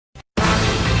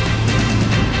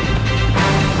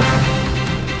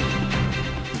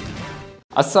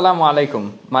Assalamu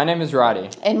alaikum. My name is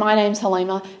Radi. And my name's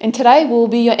Halima. And today we'll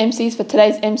be your MCs for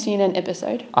today's MCNN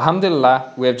episode.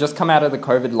 Alhamdulillah, we have just come out of the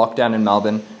COVID lockdown in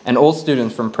Melbourne and all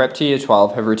students from Prep to Year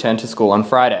 12 have returned to school on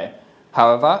Friday.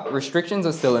 However, restrictions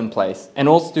are still in place and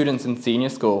all students in senior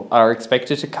school are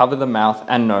expected to cover the mouth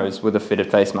and nose with a fitted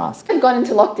face mask. We've gone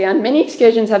into lockdown. Many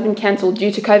excursions have been cancelled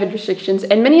due to COVID restrictions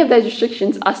and many of those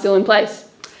restrictions are still in place.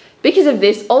 Because of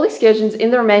this, all excursions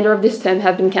in the remainder of this term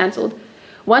have been cancelled.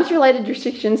 Once related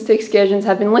restrictions to excursions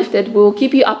have been lifted, we will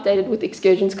keep you updated with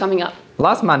excursions coming up.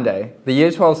 Last Monday, the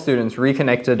Year 12 students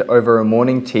reconnected over a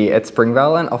morning tea at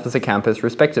Springvale and Officer Campus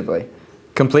respectively.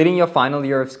 Completing your final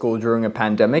year of school during a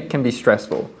pandemic can be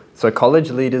stressful, so college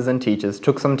leaders and teachers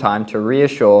took some time to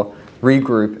reassure,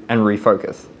 regroup and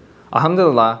refocus.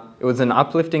 Alhamdulillah, it was an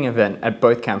uplifting event at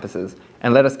both campuses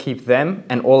and let us keep them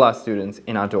and all our students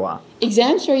in our dua.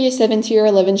 Exams for Year 7 to Year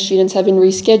 11 students have been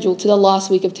rescheduled to the last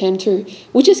week of Term 2,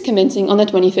 which is commencing on the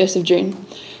 21st of June.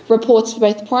 Reports for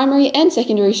both primary and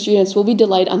secondary students will be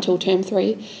delayed until Term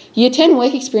 3. Year 10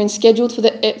 work experience scheduled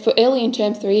for early in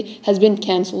Term 3 has been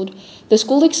cancelled. The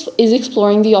school is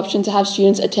exploring the option to have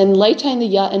students attend later in the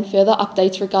year and further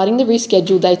updates regarding the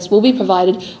rescheduled dates will be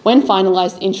provided when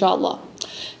finalised, inshallah.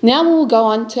 Now we will go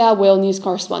on to our World News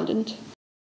correspondent.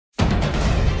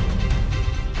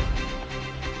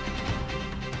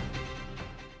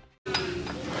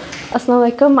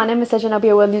 Assalamu alaikum, my name is Sajjan. I'll be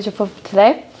your World News report for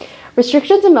today.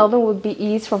 Restrictions in Melbourne will be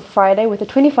eased from Friday with a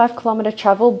 25-kilometre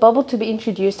travel bubble to be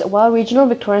introduced, while regional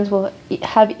Victorians will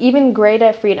have even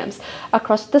greater freedoms.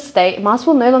 Across the state, masks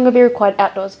will no longer be required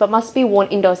outdoors but must be worn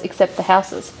indoors except the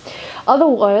houses.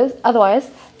 Otherwise,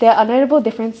 there are notable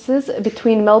differences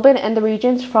between Melbourne and the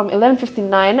regions from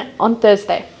 11:59 on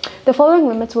Thursday. The following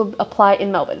limits will apply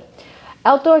in Melbourne.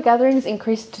 Outdoor gatherings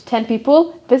increased to 10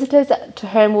 people, visitors to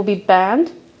home will be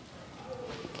banned.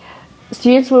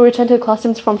 Students will return to the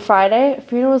classrooms from Friday.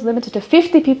 Funerals limited to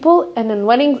 50 people and in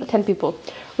weddings 10 people.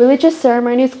 Religious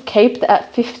ceremonies capped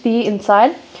at 50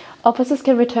 inside. Offices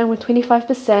can return with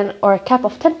 25% or a cap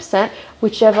of 10%,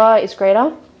 whichever is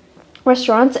greater.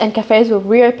 Restaurants and cafes will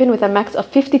reopen with a max of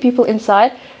 50 people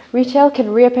inside. Retail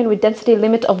can reopen with density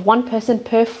limit of 1 person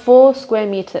per 4 square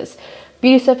meters.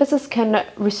 Beauty services can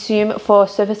resume for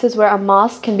services where a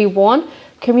mask can be worn.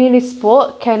 Community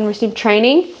sport can resume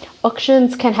training.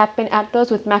 Auctions can happen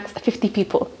outdoors with max 50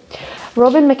 people.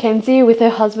 Robin Mackenzie with her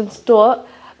husband's store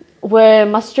were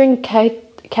mustering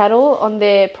cattle on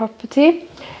their property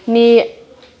near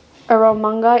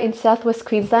Eromanga in southwest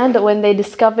Queensland when they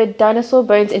discovered dinosaur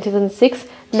bones in 2006.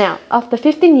 Now, after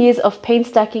 15 years of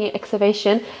painstaking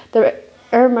excavation, the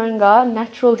Eromanga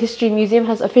Natural History Museum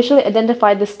has officially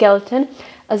identified the skeleton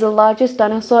as the largest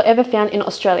dinosaur ever found in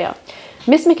Australia.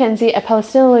 Miss Mackenzie, a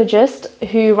paleontologist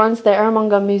who runs the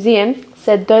Eromanga Museum,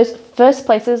 said those first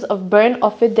places of bone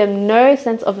offered them no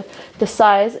sense of the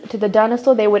size to the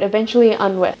dinosaur they would eventually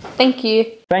unearth. Thank you.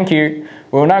 Thank you.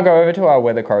 We'll now go over to our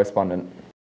weather correspondent.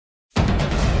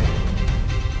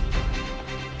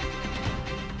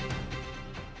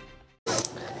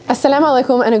 Assalamu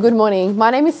alaikum and a good morning. My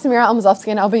name is Samira Almazovsky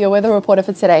and I'll be your weather reporter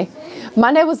for today.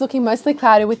 Monday was looking mostly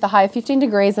cloudy with a high of 15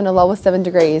 degrees and a low of 7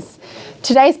 degrees.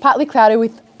 Today is partly cloudy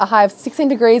with a high of 16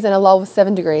 degrees and a low of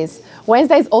 7 degrees.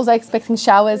 Wednesday is also expecting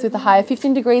showers with a high of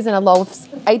 15 degrees and a low of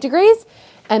 8 degrees.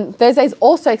 And Thursday is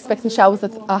also expecting showers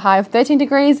with a high of 13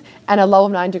 degrees and a low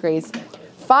of 9 degrees.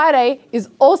 Friday is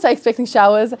also expecting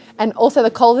showers and also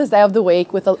the coldest day of the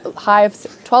week with a high of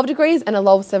 12 degrees and a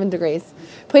low of 7 degrees.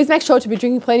 Please make sure to be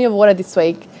drinking plenty of water this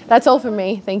week. That's all from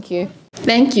me. Thank you.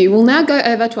 Thank you. We'll now go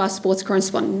over to our sports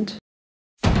correspondent.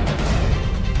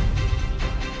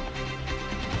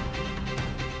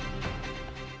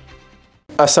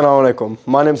 Assalamu alaikum.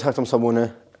 My name is Hatem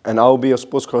Sabune and I will be your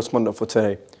sports correspondent for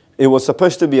today. It was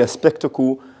supposed to be a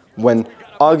spectacle when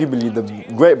arguably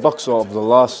the great boxer of the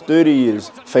last 30 years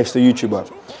faced a YouTuber.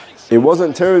 It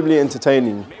wasn't terribly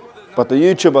entertaining, but the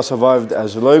YouTuber survived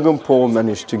as Logan Paul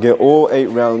managed to get all 8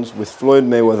 rounds with Floyd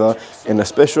Mayweather in a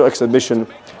special exhibition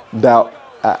bout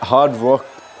at Hard Rock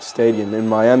Stadium in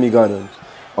Miami Gardens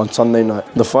on Sunday night.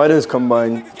 The fighters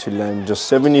combined to land just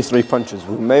 73 punches,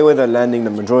 with Mayweather landing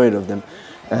the majority of them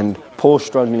and Paul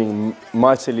struggling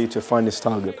mightily to find his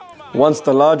target. Once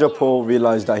the larger Paul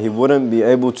realized that he wouldn't be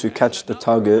able to catch the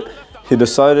target, he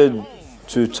decided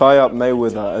to tie up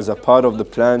Mayweather as a part of the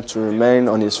plan to remain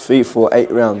on his feet for 8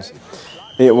 rounds.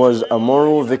 It was a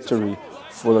moral victory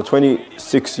for the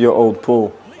 26-year-old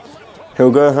Paul.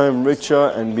 He'll go home richer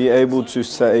and be able to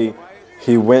say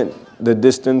he went the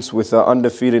distance with an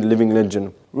undefeated living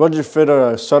legend. Roger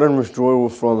Federer's sudden withdrawal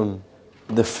from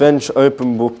The French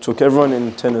Open book took everyone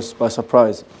in tennis by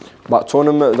surprise, but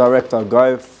tournament director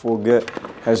Guy Forget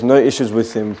has no issues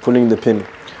with him pulling the pin.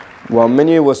 While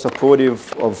many were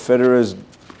supportive of Federer's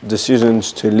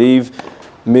decisions to leave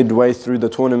midway through the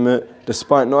tournament,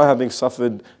 despite not having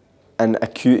suffered an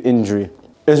acute injury.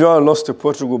 Israel lost to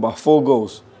Portugal by 4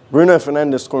 goals. Bruno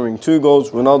Fernandes scoring 2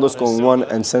 goals, Ronaldo scoring 1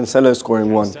 and Cancelo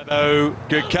scoring 1.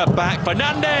 Good cut back,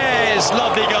 Fernandes,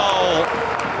 lovely goal.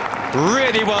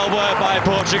 Really well worked by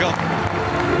Portugal.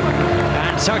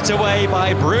 And tucked away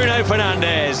by Bruno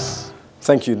Fernandes.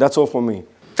 Thank you, that's all from me.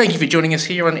 Thank you for joining us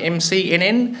here on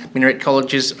MCNN, Minaret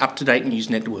College's up-to-date news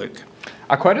network.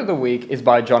 Our quote of the week is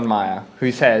by John Mayer,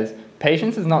 who says,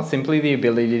 "Patience is not simply the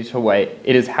ability to wait,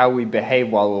 it is how we behave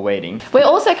while we're waiting." We're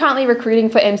also currently recruiting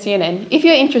for MCNN. If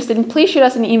you're interested, please shoot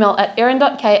us an email at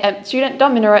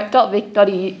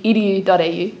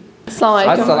erin.k@student.minaret.vic.edu.au.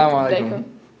 Assalamu alaikum.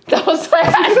 That was so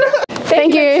bad.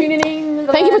 Thank you.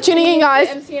 Thank you for tuning in, guys.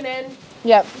 MCNN,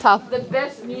 Yep, tough. the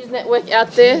best news network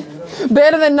out there,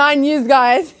 Better than 9 News,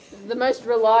 guys. the most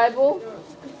reliable.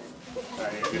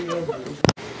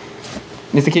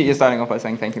 Mr. Kit, you're starting off by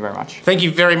saying thank you very much. Thank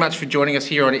you very much for joining us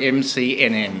here on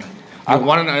MCNN, your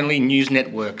one and only news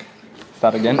network.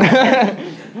 Start again.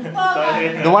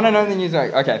 The one and only news.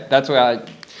 Okay, that's where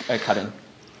I cut in.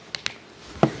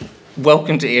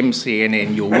 Welcome to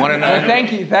MCNN, your one and only...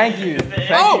 Thank you for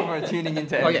tuning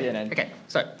into MCNN. Okay,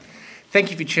 so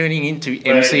thank you for tuning into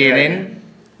MCNN,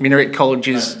 Minaret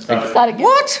College's... Start again.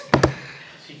 What?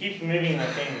 She keeps moving the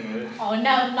thing. Oh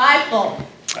no, my fault.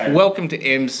 Welcome to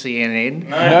MCNN.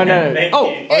 No. Thank Oh,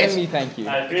 you. Let me thank you.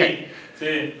 3,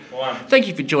 2, 1. Thank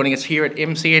you for joining us here at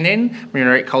MCNN,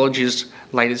 Minaret College's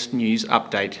latest news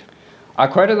update. Our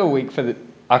quote of the week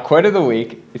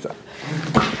is.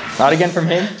 Start again from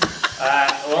him.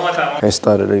 One more time. I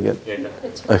started again.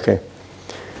 Okay.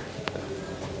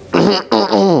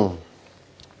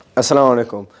 Assalamu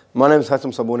alaikum. My name is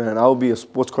Hatem Sabuna and I will be a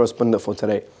sports correspondent for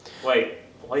today. Wait,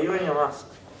 why are you wearing a mask?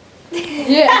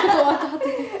 Yeah.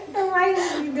 Why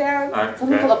is he down?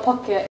 Okay. Put a pocket.